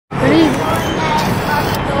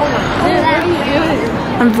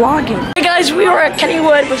I'm vlogging. Hey guys, we were at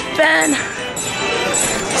Kennywood with Ben.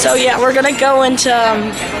 So yeah, we're gonna go into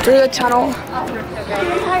through the tunnel. In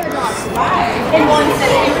one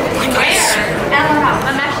sitting.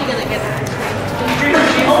 I'm actually gonna get her.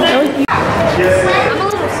 I'm a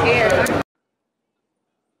little scared.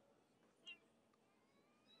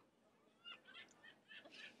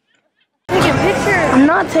 Taking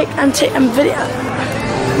pictures. I'm video.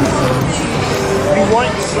 What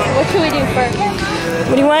should we do first?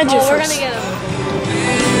 What do you want to do We're first? gonna get them.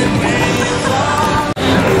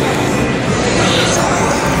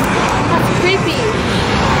 That's creepy.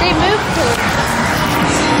 They moved to it.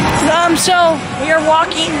 So we are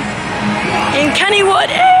walking in Kennywood.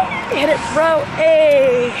 Hey, hit it, bro.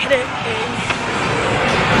 Hey, hit it. Hey.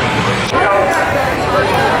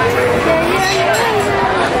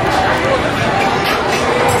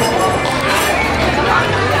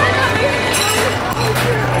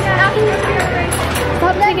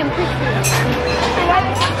 Stop taking pictures.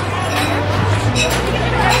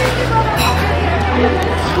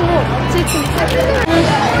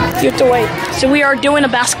 You have to wait. So we are doing a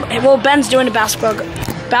basketball. Well, Ben's doing a basketball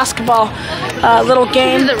little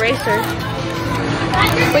game. The racer.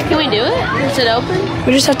 Wait, can we do it? Is it open?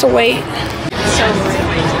 We just have to wait. So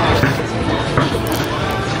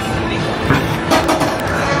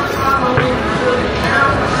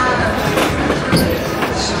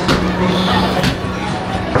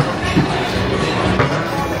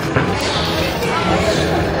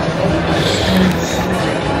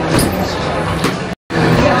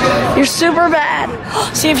You're super bad.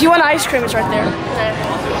 See, if you want ice cream, it's right there.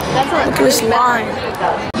 Look at this line.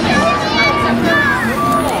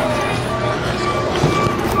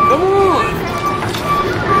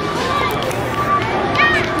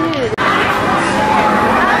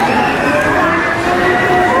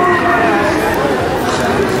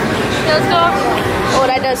 let's go. Oh,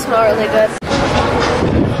 that does smell really good.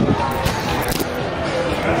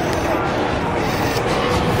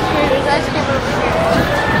 Here, there's ice cream over here.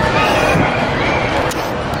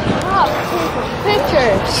 Oh,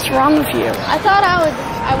 pictures. What's wrong with you? I thought I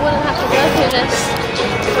wouldn't have to go through this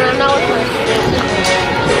when I'm not with my students.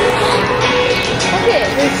 Look at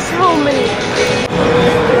it, there's so many.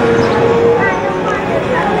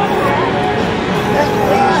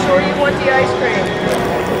 Sure you want the ice cream?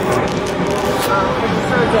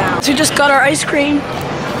 So we just got our ice cream.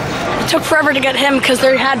 It took forever to get him because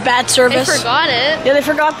they had bad service. They forgot it. Yeah, they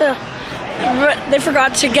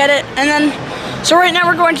forgot to get it, and then so right now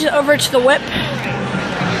we're going over to the whip.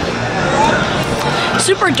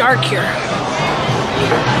 Super dark here.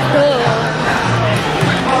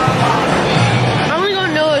 I'm gonna go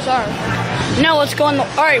Noah's Ark. No, let's go on the.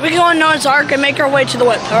 All right, we can go on Noah's Ark and make our way to the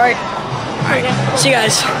whip. All right. All right. See you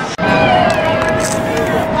guys.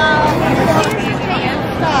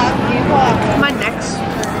 My next.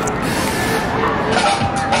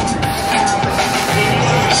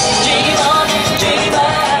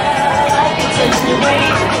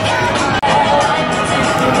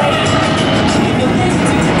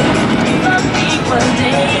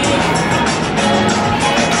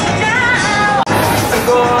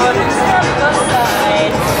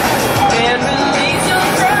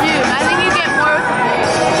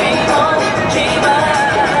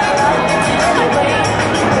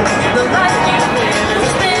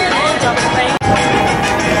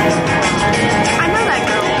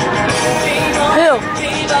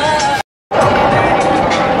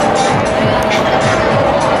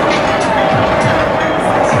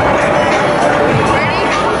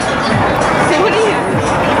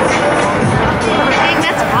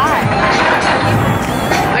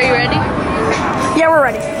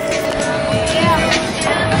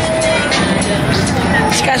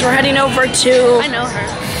 Guys, we're heading over to I know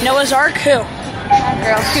her. Noah's Ark. Who? Girl,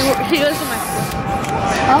 she goes to my school.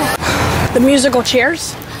 Oh, the musical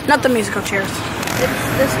chairs? Not the musical chairs. It's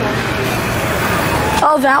this one.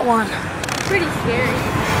 Oh, that one. It's pretty scary.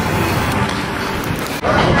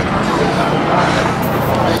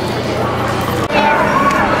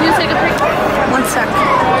 Can you take a picture? 1 second.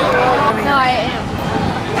 No, I am.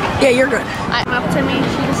 Yeah, you're good. I'm up to me.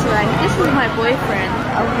 She was like, "This is my boyfriend."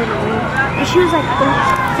 Over the week, and she was like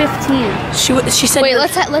 15. She said. Wait,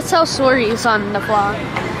 let's tell stories on the vlog.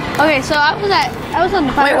 Okay, so I was on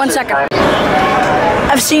the. Wait 1 second.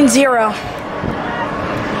 I've seen 0.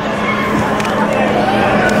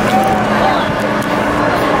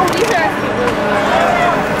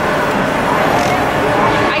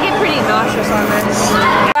 I get pretty nauseous on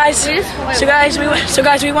this. Guys,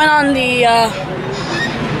 we went on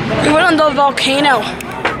the volcano.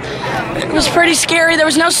 It was pretty scary. There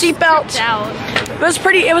was no seatbelt.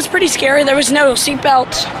 It was pretty scary. There was no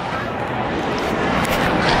seatbelt.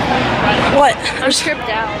 What? I'm tripped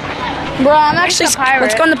out. Bro, I'm actually.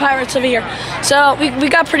 Let's go in the Pirates over here. So we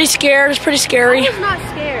got pretty scared. It was pretty scary. I was not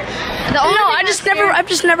scared. I've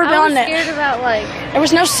just never been on it. I was scared about like. There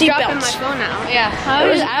was no dropping seatbelts. my phone out. Yeah, I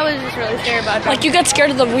was just really scared about Like you get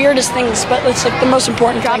scared of the weirdest things, but it's like the most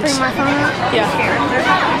important dropping things. my phone out. Yeah.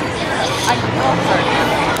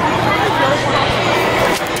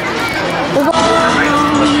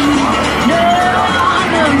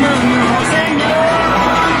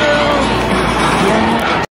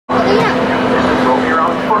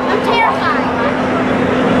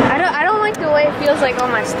 Like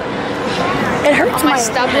on my stomach. It hurts my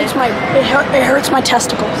stomach. It hurts my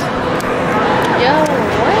testicles. Yo,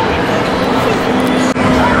 what?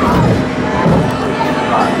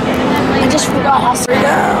 I just forgot how to go.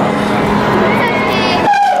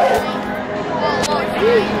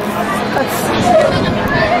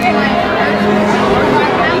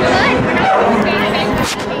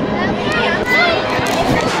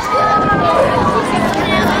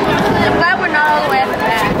 I'm glad we're not all the way at the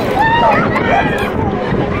back.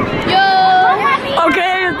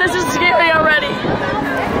 Okay, this is scary already.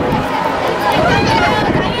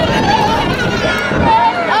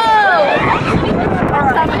 Oh!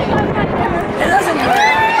 It doesn't hurt.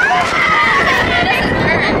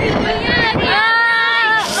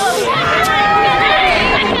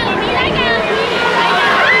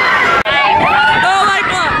 Oh my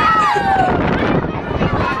God!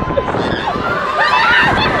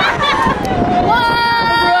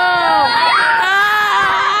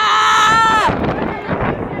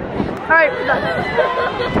 Alright, we're done.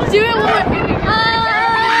 Do it one more.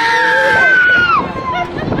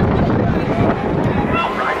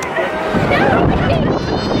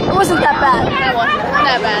 It wasn't that bad. That wasn't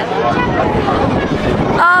that bad.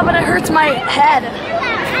 But it hurts my head.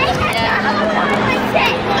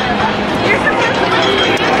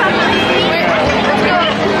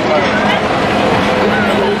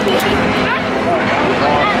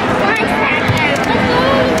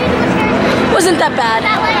 It wasn't that bad.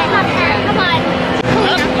 Come on.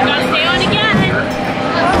 You gotta stay on again.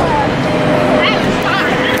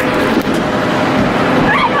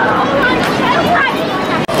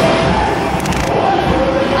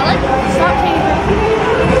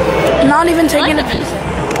 Not even taking it.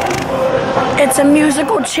 It's a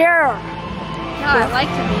musical chair. No, I like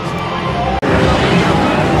the music.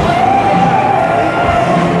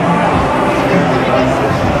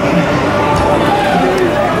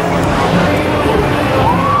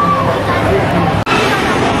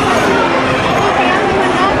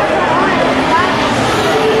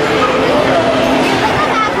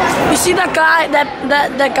 You see that guy,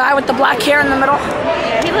 that guy with the black hair in the middle?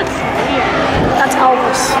 Yeah, he looks weird. That's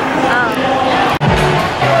Elvis.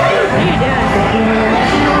 What are you doing?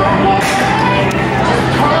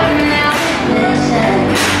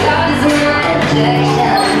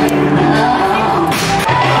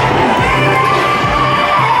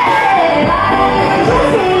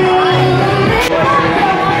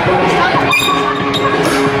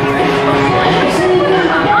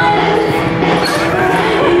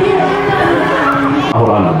 Hold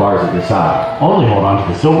on to the bars at the side. Only hold on to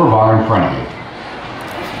the silver bar in front of you.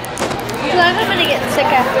 I'm gonna get sick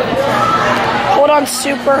after this one. Hold on,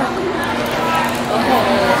 super.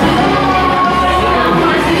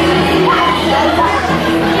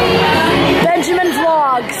 Benjamin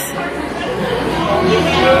Vlogs.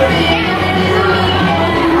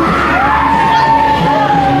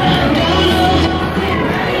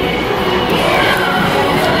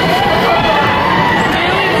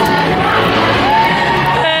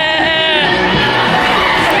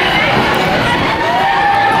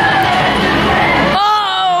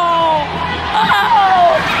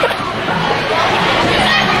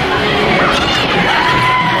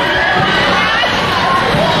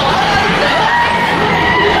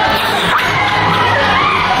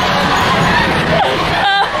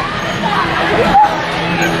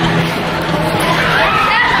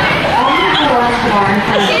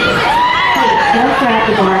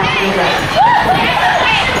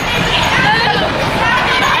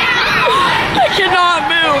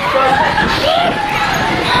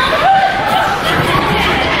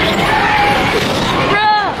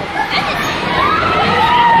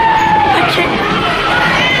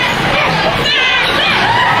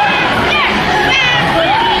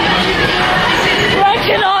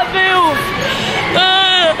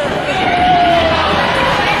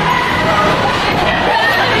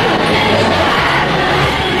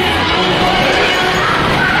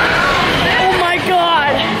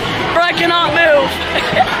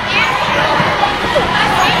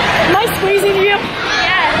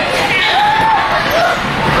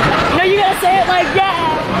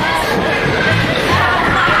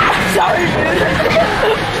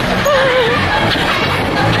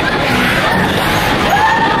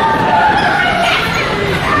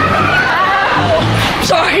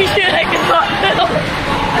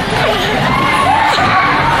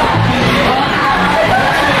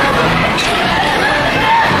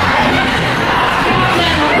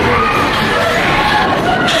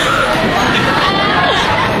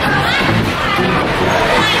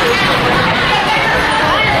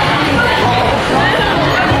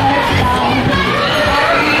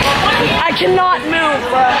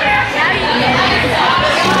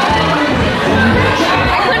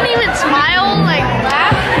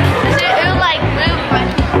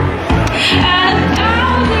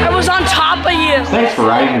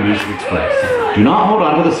 American Express. Do not hold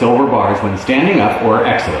onto the silver bars when standing up or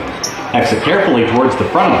exiting. Exit carefully towards the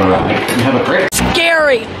front of the ride and have a great...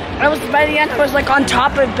 Scary. By the end, I was like on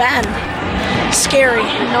top of Ben. Scary.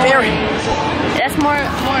 Very. That's more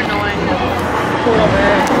annoying.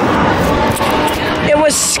 It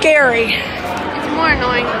was scary. It's more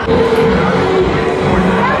annoying.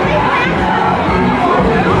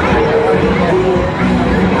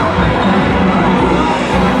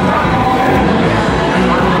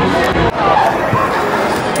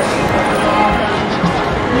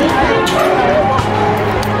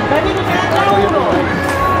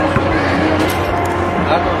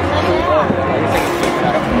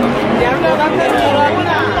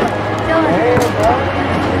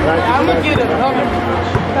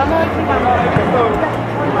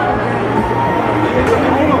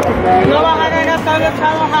 ¿No vas a ganar todos los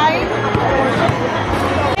chavos ahí?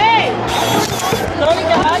 ¡Ey! ¡No ni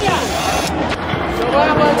que vaya!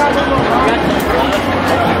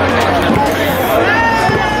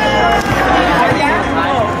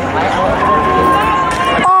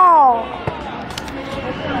 Oh!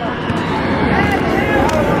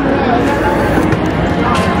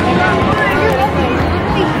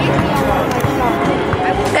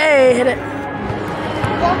 Hey, hit it.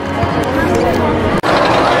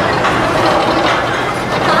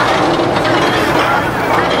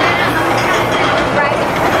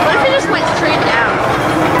 What if it just went straight down?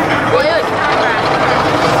 Well, it would crash.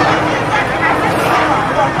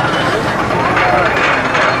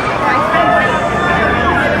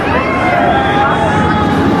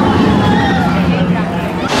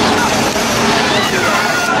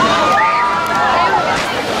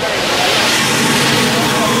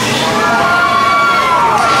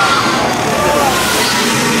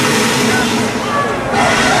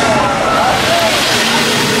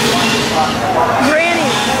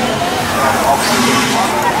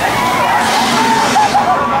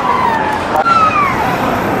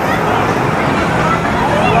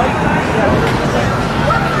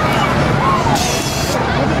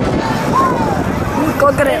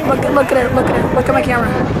 Look at it, look at it, look at my camera.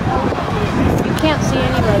 You can't see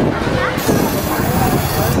anybody.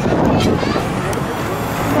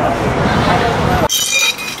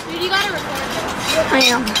 Dude, you gotta record this. I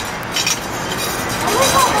am.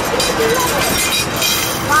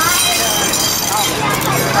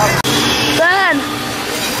 Ben!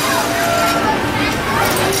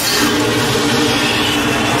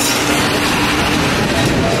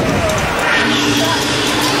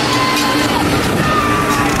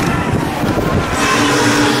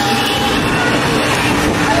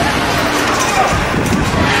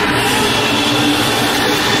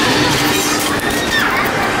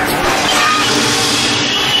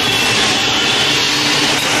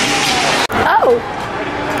 Oh!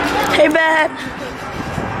 Hey, Ben!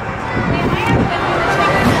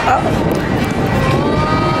 Oh.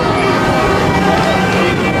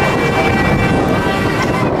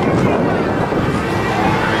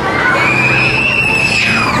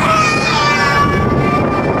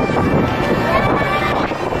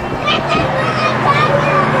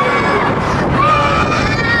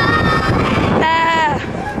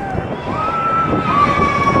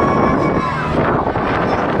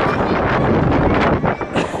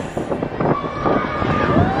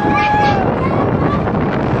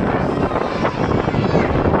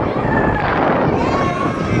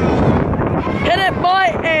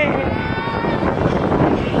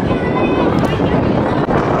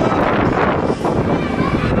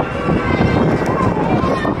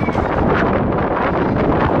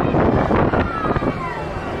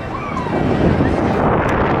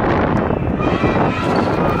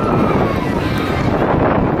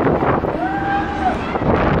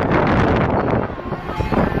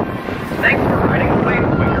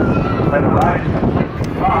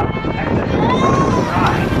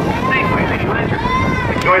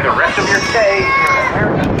 Enjoy the rest of your stay here at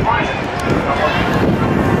America's finest.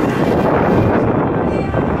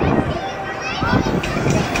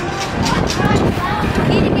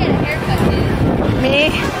 You need to get a haircut, dude. Me?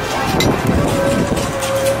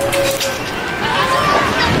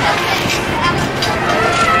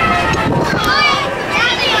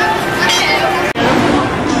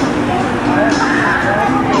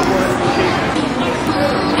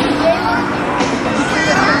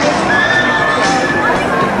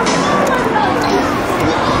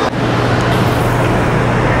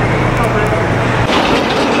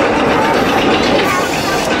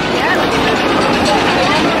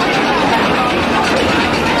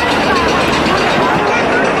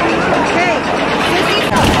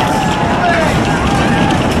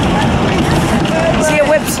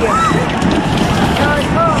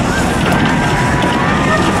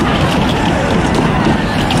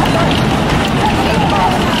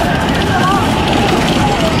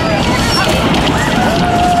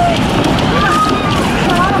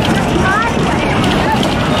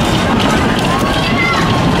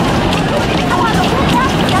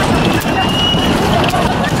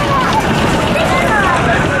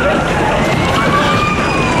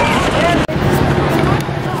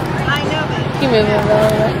 move it a little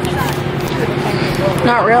bit.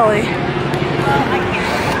 Not really.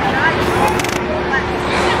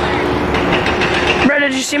 Bro,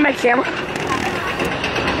 did you see my camera?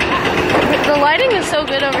 The lighting is so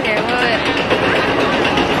good over here. Wait.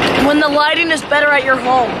 When the lighting is better at your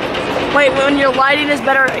home. Wait, when your lighting is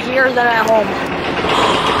better here than at home.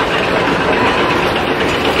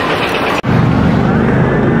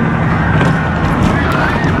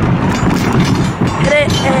 Hit it.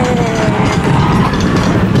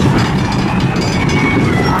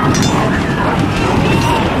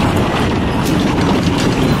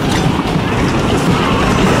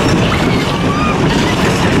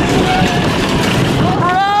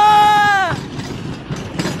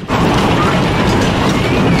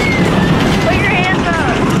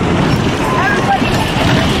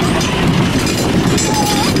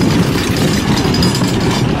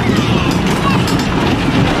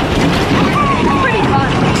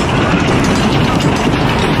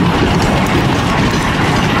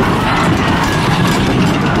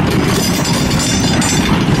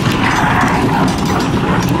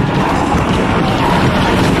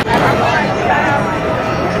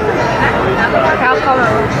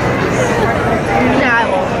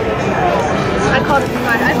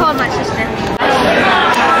 I called my sister.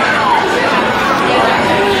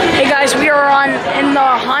 Hey guys, we are in the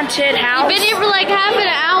haunted house. We've been here for like half an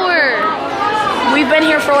hour. We've been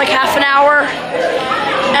here for like half an hour,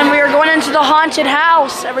 and we are going into the haunted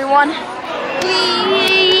house, everyone.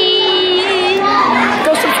 Please.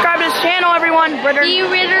 Go subscribe to this channel, everyone. Ritter.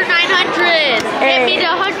 Ritter 900. Get me to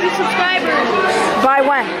 100 subscribers. By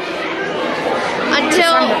when?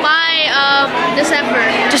 Until by December.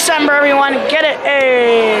 December, everyone. Get it.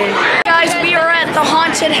 Hey. Guys, we are at the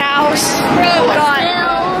haunted house. Oh, God.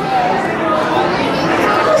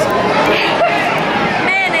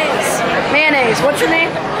 Mayonnaise. What's your name?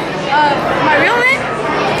 My real name?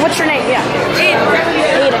 What's your name? Yeah. Aiden.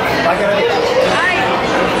 Okay.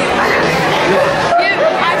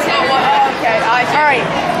 All right.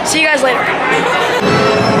 See you guys later.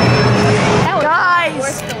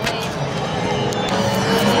 Guys,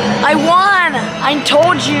 I won. I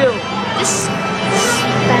told you. This is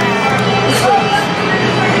bad.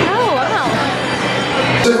 No, I'm not.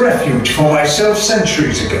 A refuge for myself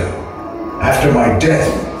centuries ago. After my death,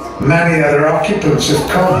 many other occupants have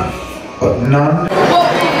come, but none.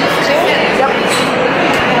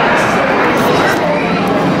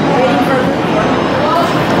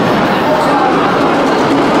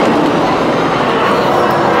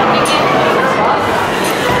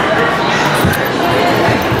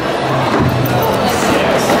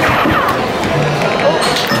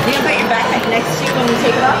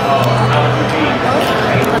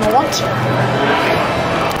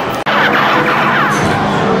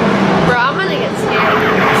 Bro, I'm gonna get scared.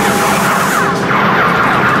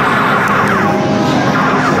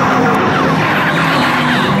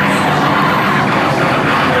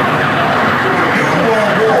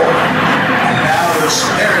 Now the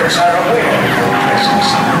spirits are aware of your presence.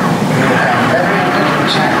 You'll have very little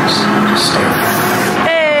chance to stay.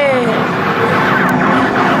 Hey.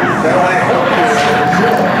 Though I hope you will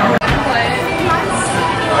enjoy.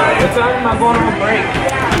 What time am I going on a break?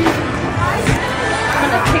 I'm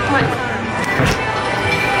gonna pick my car.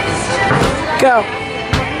 Go.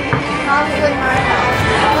 Probably my house.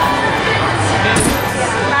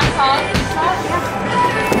 That's all?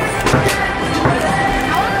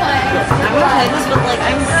 I would, but like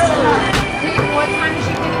I'm so. What time is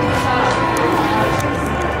she picking this up?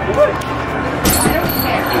 I don't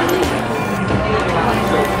care.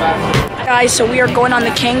 Guys, so we are going on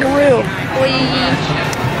the kangaroo.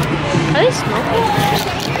 Are they smoking?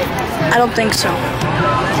 I don't think so.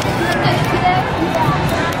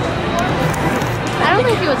 I don't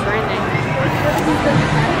think it was raining.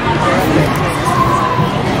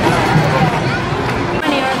 How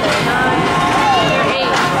many are there? 9. There are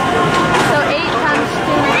 8. So 8 times 2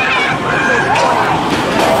 is 20.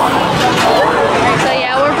 So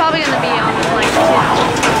yeah, we're probably gonna be on like 2.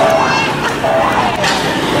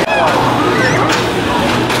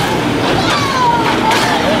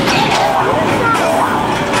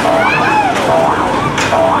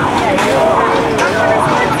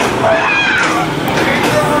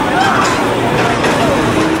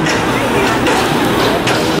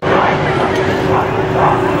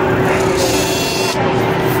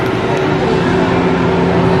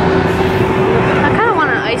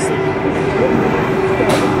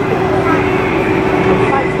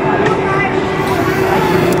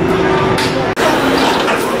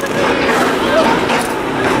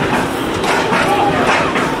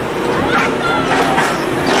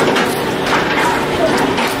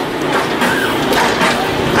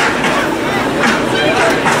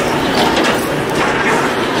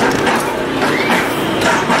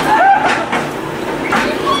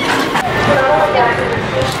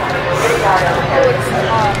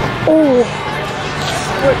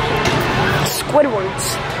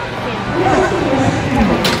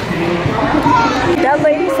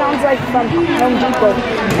 from Home Depot.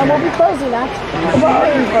 And we'll be closing at the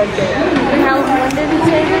Bargain Card Day. And when did you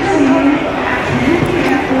say this?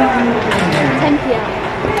 10 p.m.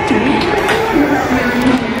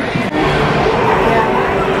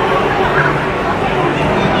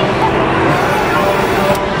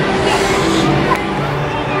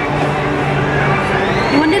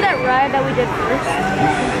 You want to do that ride that we did first?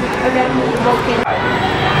 Okay, volcano.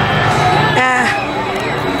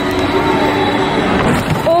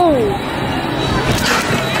 Oh!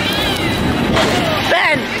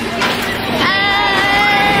 Ben!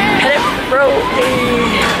 Hit it, bro.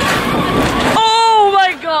 Oh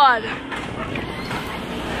my god!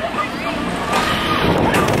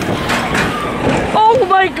 Oh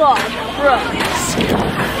my god! Bro.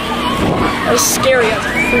 That was scary as a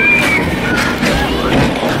freak.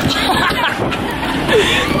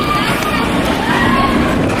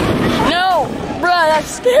 No! Bruh,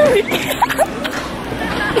 that's scary!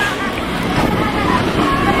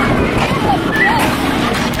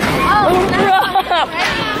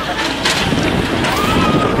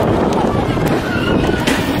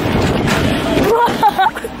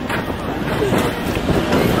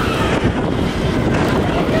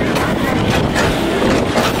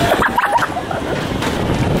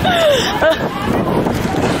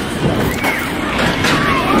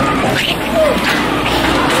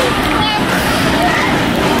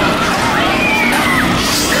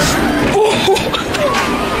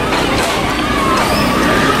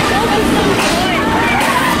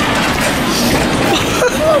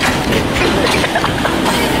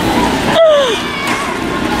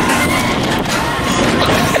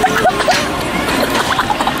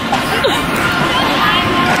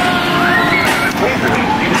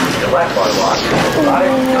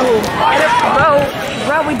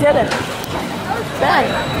 Bro, we did it. Ben.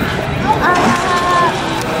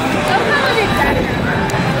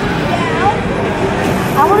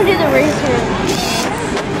 I want to do the racer.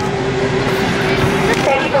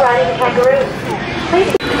 Thank you for riding Kangaroo.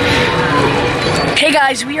 Hey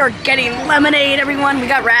guys, we are getting lemonade, everyone.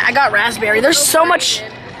 I got raspberry. There's so much.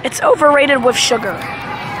 It's overrated with sugar.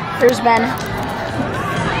 There's Ben.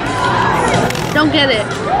 Don't get it.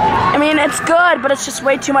 I mean, it's good, but it's just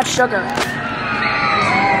way too much sugar.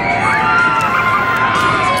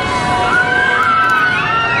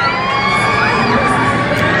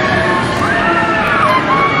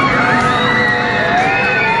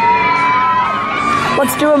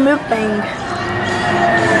 Let's do a mukbang.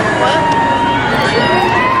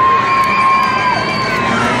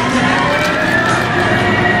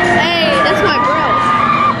 Hey, that's my bro.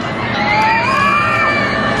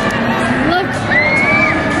 Look.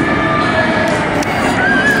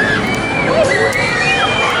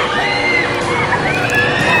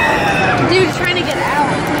 Dude, trying to get out.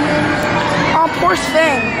 Oh, poor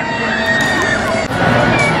thing.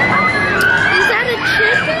 Is that a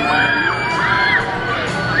chicken?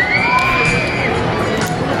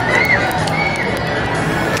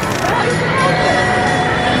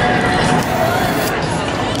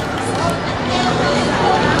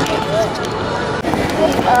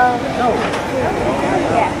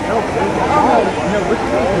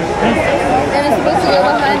 And it's supposed to go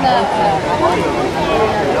behind the...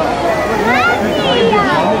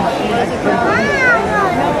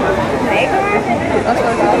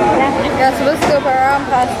 Yeah, it's supposed to go around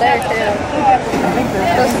past there too.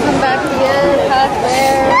 Supposed to come back again, past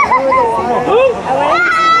there, over the water.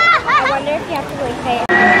 I wonder if you have to like pay.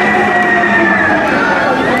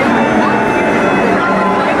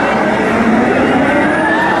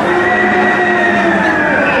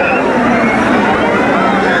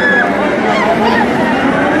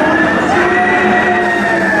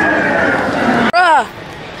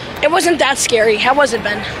 It wasn't that scary. How was it,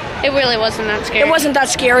 Ben? It really wasn't that scary. It wasn't that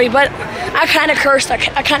scary, but I kind of cursed. I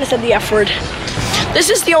kind of said the F word. This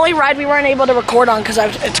is the only ride we weren't able to record on because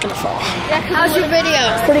it's going to fall. Yeah, how's your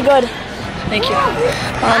video? It's pretty good. Thank you.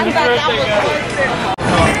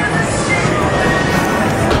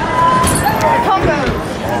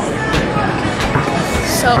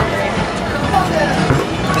 So.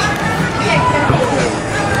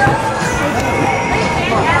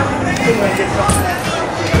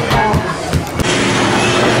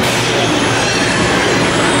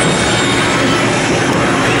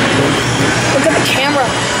 Look at the camera.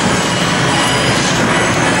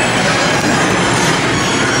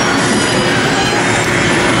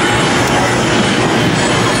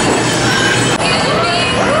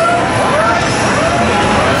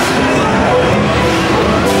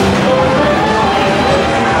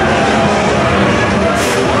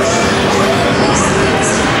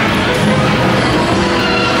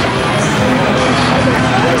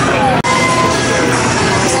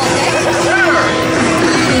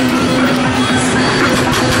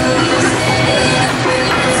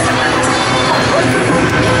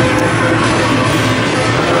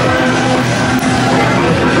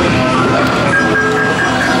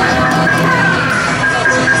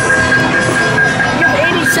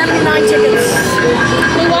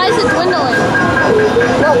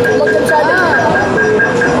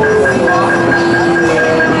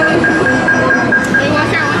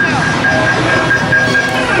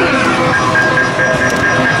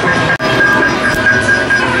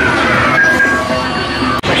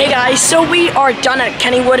 So we are done at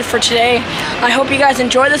Kennywood for today. I hope you guys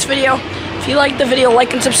enjoyed this video. If you liked the video,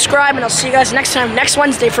 like and subscribe, and I'll see you guys next time, next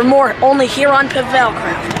Wednesday, for more, only here on Pavel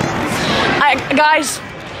Craft.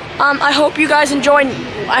 I hope you guys enjoyed.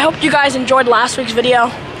 I hope you guys enjoyed last week's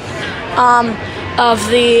video of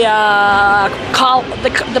the calling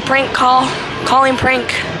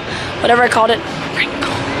prank, whatever I called it, prank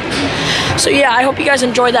call. So yeah, I hope you guys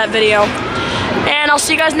enjoyed that video, and I'll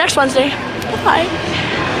see you guys next Wednesday. Bye.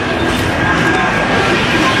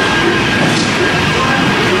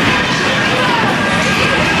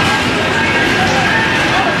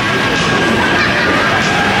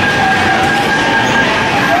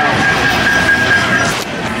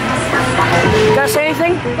 Gotta say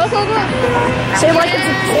anything? Go. Say like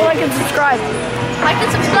and subscribe. Like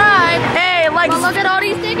and subscribe. Hey, like. Well, look at all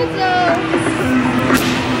these tickets though.